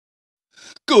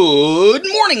Good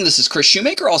morning, this is Kris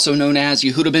Shoemaker, also known as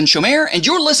Yehudah ben Shomeyr, and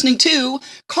you're listening to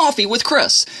Coffee with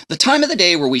Kris, the time of the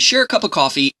day where we share a cup of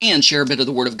coffee and share a bit of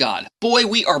the Word of God. Boy,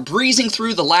 we are breezing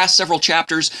through the last several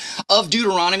chapters of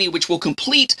Deuteronomy, which will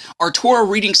complete our Torah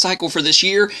reading cycle for this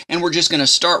year, and we're just going to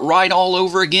start right all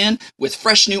over again with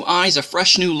fresh new eyes, a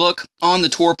fresh new look on the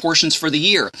Torah portions for the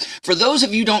year. For those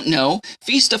of you who don't know,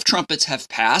 Feast of Trumpets have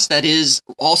passed. That is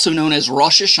also known as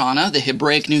Rosh Hashanah, the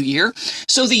Hebraic New Year.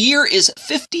 So the year is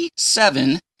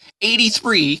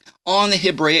 5783 on the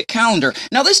Hebraic calendar.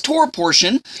 Now this Torah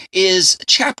portion is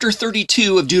chapter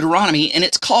 32 of Deuteronomy, and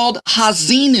it's called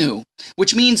Haazinu,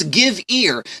 which means give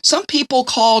ear. Some people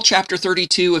call chapter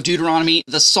 32 of Deuteronomy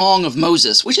the Song of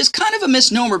Moses, which is kind of a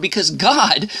misnomer because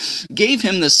God gave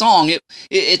him the song.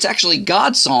 It's actually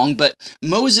God's song, but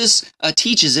Moses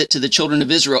teaches it to the children of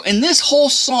Israel. And this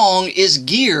whole song is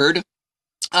geared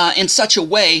in such a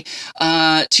way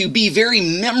to be very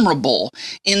memorable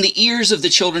in the ears of the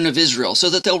children of Israel, so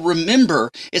that they'll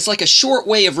remember. It's like a short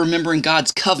way of remembering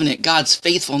God's covenant, God's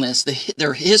faithfulness,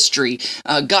 their history,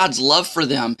 God's love for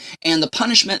them, and the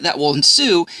punishment that will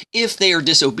ensue if they are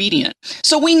disobedient.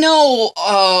 So we know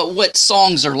what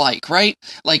songs are like, right?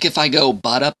 Like if I go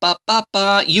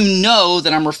ba-da-ba-ba-ba, you know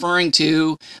that I'm referring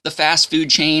to the fast food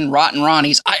chain Rotten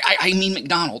Ronnie's. I mean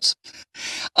McDonald's.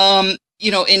 You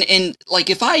know, and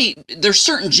like there's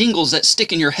certain jingles that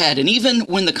stick in your head, and even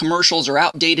when the commercials are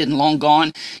outdated and long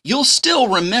gone, you'll still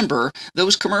remember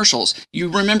those commercials.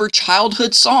 You remember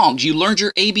childhood songs. You learned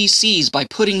your ABCs by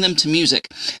putting them to music.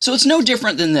 So it's no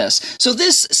different than this. So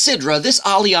this Sidra, this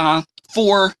Aliyah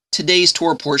for today's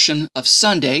Torah portion of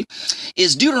Sunday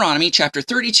is Deuteronomy chapter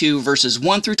 32, verses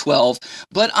 1 through 12,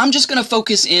 but I'm just going to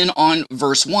focus in on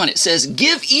verse 1. It says,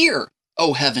 "Give ear,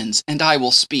 O heavens, and I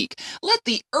will speak. Let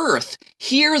the earth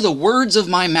hear the words of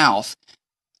my mouth."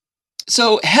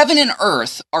 So heaven and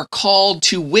earth are called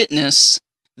to witness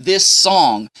this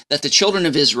song, that the children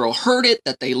of Israel heard it,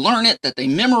 that they learn it, that they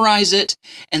memorize it,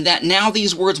 and that now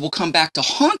these words will come back to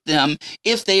haunt them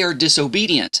if they are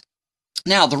disobedient.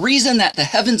 Now, the reason that the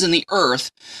heavens and the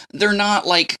earth, they're not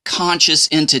like conscious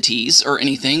entities or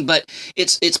anything, but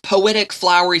it's poetic,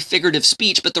 flowery, figurative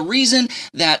speech. But the reason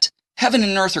that heaven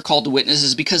and earth are called to witness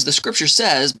is because the scripture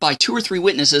says, by 2 or 3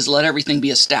 witnesses, let everything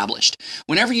be established.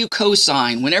 Whenever you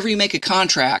co-sign, whenever you make a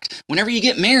contract, whenever you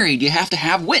get married, you have to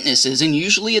have witnesses, and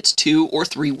usually it's 2 or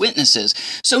 3 witnesses.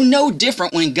 So no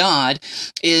different when God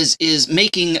is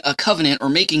making a covenant or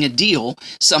making a deal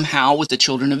somehow with the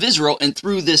children of Israel, and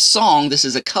through this song, this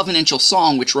is a covenantal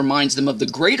song which reminds them of the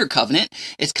greater covenant.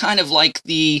 It's kind of like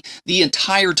the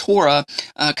entire Torah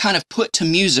kind of put to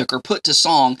music or put to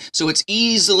song, so it's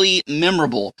easily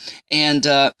memorable. And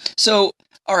so,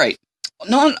 all right,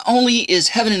 not only is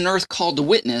heaven and earth called to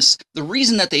witness, the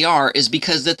reason that they are is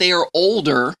because that they are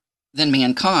older than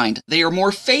mankind. They are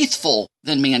more faithful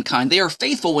than mankind. They are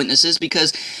faithful witnesses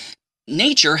because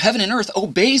nature, heaven and earth,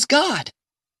 obeys God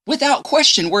without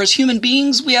question, whereas human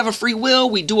beings, we have a free will,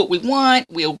 we do what we want,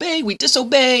 we obey, we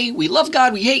disobey, we love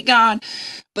God, we hate God.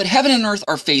 But heaven and earth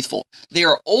are faithful. They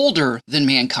are older than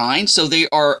mankind, so they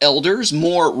are elders,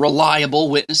 more reliable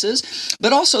witnesses.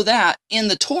 But also that, in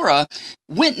the Torah,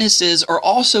 witnesses are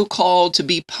also called to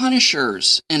be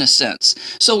punishers, in a sense.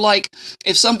 So like,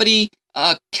 if somebody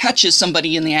catches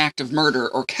somebody in the act of murder,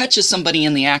 or catches somebody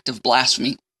in the act of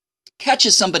blasphemy,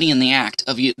 catches somebody in the act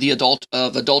of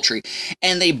adultery,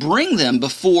 and they bring them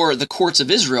before the courts of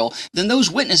Israel, then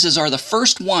those witnesses are the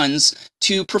first ones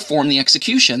to perform the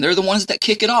execution. They're the ones that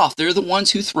kick it off. They're the ones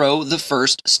who throw the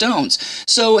first stones.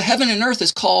 So heaven and earth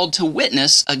is called to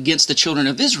witness against the children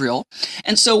of Israel.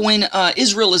 And so when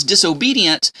Israel is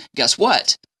disobedient, guess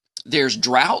what? There's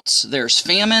droughts, there's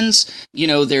famines,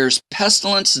 there's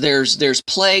pestilence, there's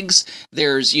plagues,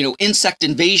 there's, insect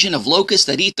invasion of locusts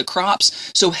that eat the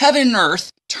crops. So heaven and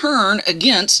earth turn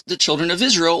against the children of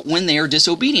Israel when they are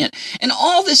disobedient. And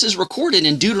all this is recorded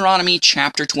in Deuteronomy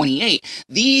chapter 28.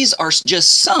 These are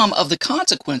just some of the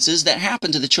consequences that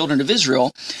happen to the children of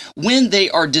Israel when they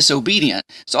are disobedient.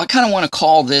 So I kind of want to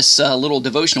call this little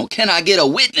devotional, Can I Get a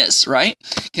Witness, right?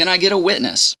 Can I get a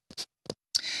witness?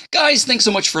 Guys, thanks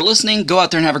so much for listening. Go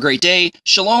out there and have a great day.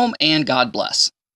 Shalom and God bless.